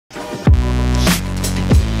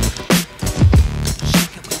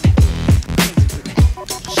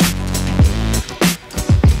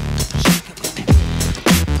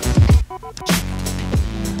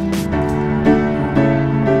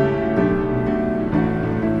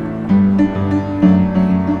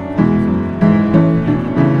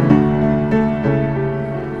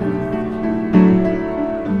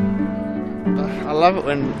love it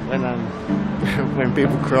when when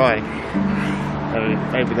people cry.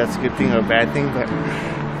 Maybe that's a good thing or a bad thing, but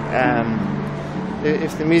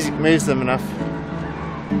if the music moves them enough,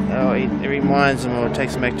 or it reminds them, or it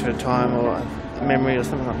takes them back to a time or a memory or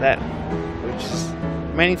something like that, which is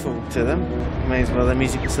meaningful to them, it means, well, the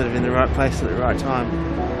music is sort of in the right place at the right time.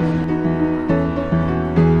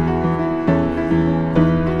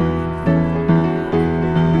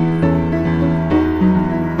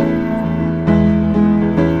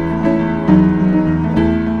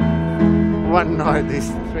 One night,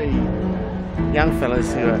 these three young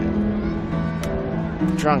fellas who were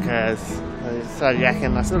drunk as they started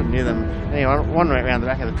yakking. I sort of knew them. Anyway, I wandered around the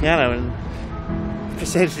back of the piano and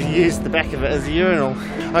proceeded to use the back of it as a urinal.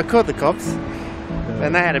 I caught the cops,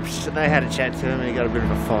 and they had a chat to him, and he got a bit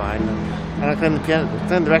of a fine. And I cleaned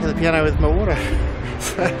the back of the piano with my water.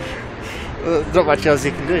 So, there's not much else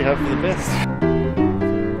you can do. Hope for the best.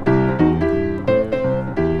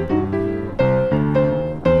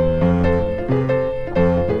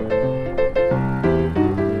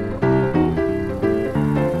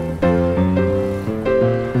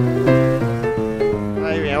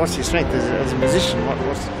 What's your strength as a musician?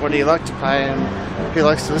 What do you like to play, and who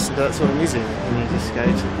likes to listen to that sort of music? And you just go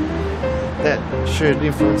to that should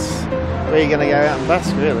influence where you're going to go out and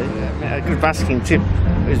busk, really. A good busking tip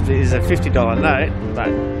is a $50 note, but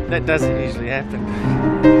that doesn't usually happen.